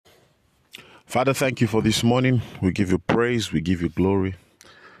Father, thank you for this morning. We give you praise. We give you glory.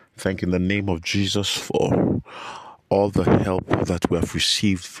 Thank you in the name of Jesus for all the help that we have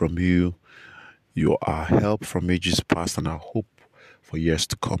received from you. You are our help from ages past and our hope for years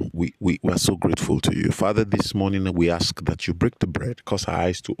to come. We are so grateful to you. Father, this morning we ask that you break the bread, cause our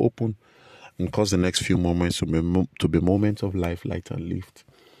eyes to open, and cause the next few moments to be moments of life, light, and lift.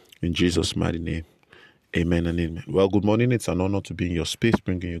 In Jesus' mighty name. Amen and amen. Well, good morning. It's an honor to be in your space,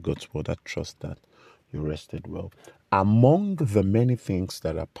 bringing you God's word. I trust that you rested well. Among the many things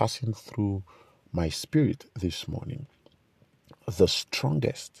that are passing through my spirit this morning, the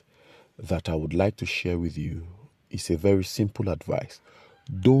strongest that I would like to share with you is a very simple advice.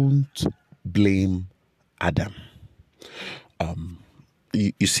 Don't blame Adam.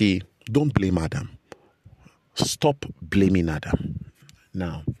 You see, don't blame Adam. Stop blaming Adam.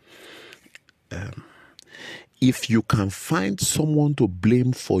 Now, if you can find someone to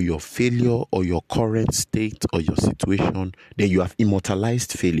blame for your failure or your current state or your situation, then you have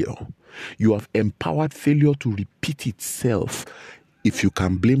immortalized failure. You have empowered failure to repeat itself if you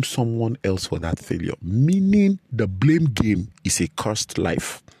can blame someone else for that failure. Meaning the blame game is a cursed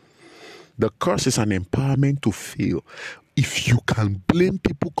life. The curse is an empowerment to fail. If you can blame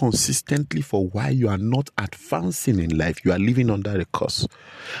people consistently for why you are not advancing in life, you are living under a curse.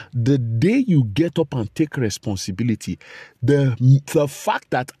 The day you get up and take responsibility, the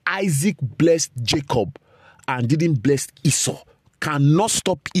fact that Isaac blessed Jacob and didn't bless Esau cannot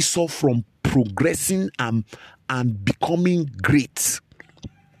stop Esau from progressing and becoming great.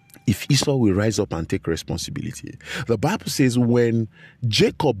 If Esau will rise up and take responsibility. The Bible says when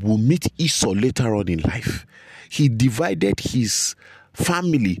Jacob will meet Esau later on in life, he divided his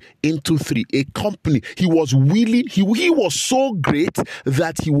family into three, a company. He was willing, he was so great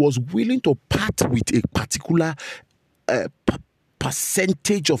that he was willing to part with a particular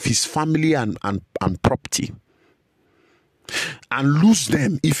percentage of his family and property and lose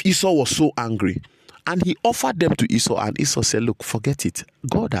them if Esau was so angry. And he offered them to Esau, and Esau said, look, forget it.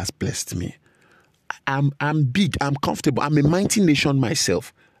 God has blessed me. I'm big, I'm comfortable, I'm a mighty nation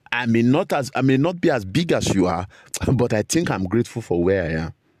myself. I may not be as big as you are, but I think I'm grateful for where I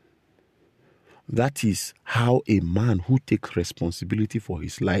am. That is how a man who takes responsibility for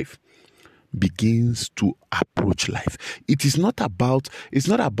his life begins to approach life. It's not about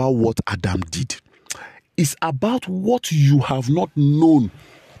what Adam did. It's about what you have not known.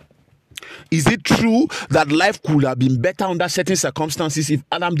 Is it true that life could have been better under certain circumstances if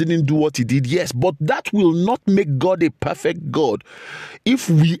Adam didn't do what he did? Yes, but that will not make God a perfect God.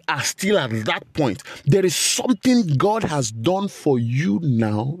 If we are still at that point, there is something God has done for you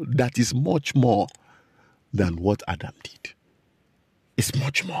now that is much more than what Adam did. It's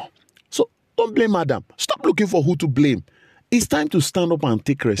much more. So don't blame Adam. Stop looking for who to blame. It's time to stand up and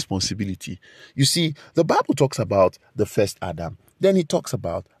take responsibility. You see, the Bible talks about the first Adam. Then he talks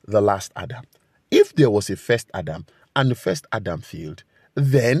about the last Adam. If there was a first Adam and the first Adam failed,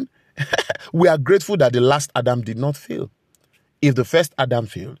 then we are grateful that the last Adam did not fail. If the first Adam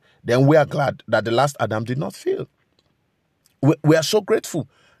failed, then we are glad that the last Adam did not fail. We are so grateful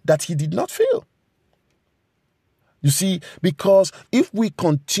that he did not fail. You see, because if we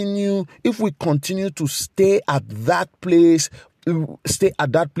continue to stay at that place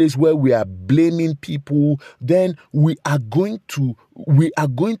where we are blaming people, then we are going to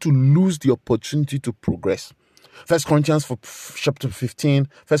lose the opportunity to progress. 1 Corinthians chapter 15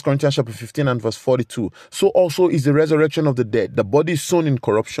 and verse 42. So also is the resurrection of the dead. The body is sown in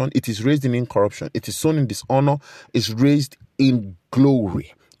corruption, it is raised in incorruption. It is sown in dishonor, is raised in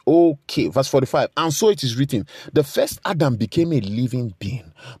glory. Okay, verse 45. And so it is written, the first Adam became a living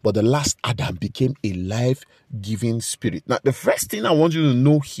being, but the last Adam became a life-giving spirit. Now, the first thing I want you to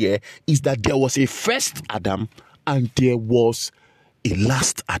know here is that there was a first Adam and there was a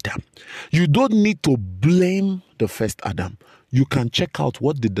last Adam. You don't need to blame the first Adam. You can check out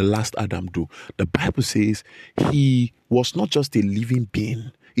what did the last Adam do. The Bible says he was not just a living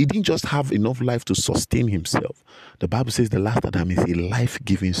being. He didn't just have enough life to sustain himself. The Bible says the last Adam is a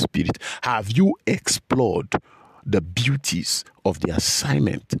life-giving spirit. Have you explored the beauties of the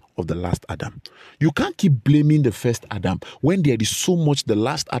assignment of the last Adam? You can't keep blaming the first Adam when there is so much the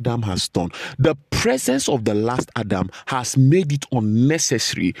last Adam has done. The presence of the last Adam has made it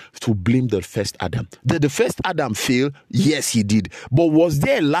unnecessary to blame the first Adam. Did the first Adam fail? Yes, he did. But was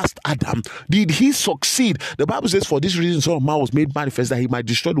there a last Adam? Did he succeed? The Bible says, for this reason, Son of Man was made manifest that he might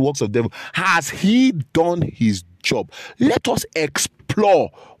destroy the works of the devil. Has he done his job? Let us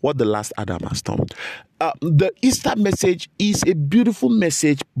explore what the last Adam has done. The Easter message is a beautiful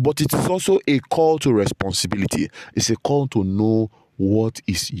message, but it is also a call to responsibility. It's a call to know what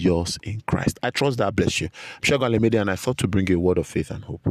is yours in Christ. I trust that bless you. I'm Segun Alemede, and I thought to bring you a word of faith and hope.